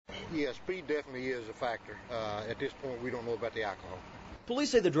Yeah, speed definitely is a factor. At this point, we don't know about the alcohol.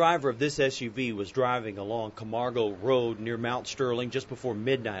 Police say the driver of this SUV was driving along Camargo Road near Mount Sterling just before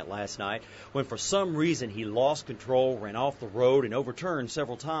midnight last night when for some reason he lost control, ran off the road, and overturned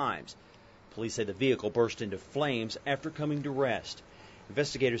several times. Police say the vehicle burst into flames after coming to rest.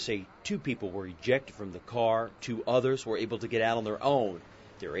 Investigators say 2 people were ejected from the car. 2 others were able to get out on their own.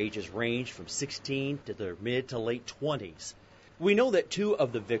 Their ages ranged from 16 to their mid to late 20s. We know that 2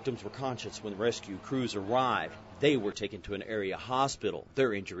 of the victims were conscious when rescue crews arrived. They were taken to an area hospital.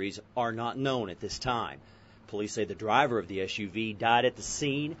 Their injuries are not known at this time. Police say the driver of the SUV died at the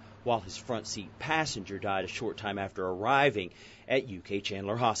scene, while his front seat passenger died a short time after arriving at UK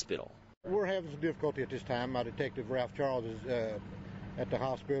Chandler Hospital. We're having some difficulty at this time. My detective, Ralph Charles, is at the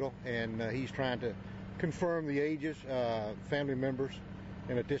hospital, and he's trying to confirm the ages, family members,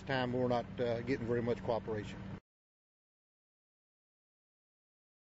 and at this time we're not getting very much cooperation.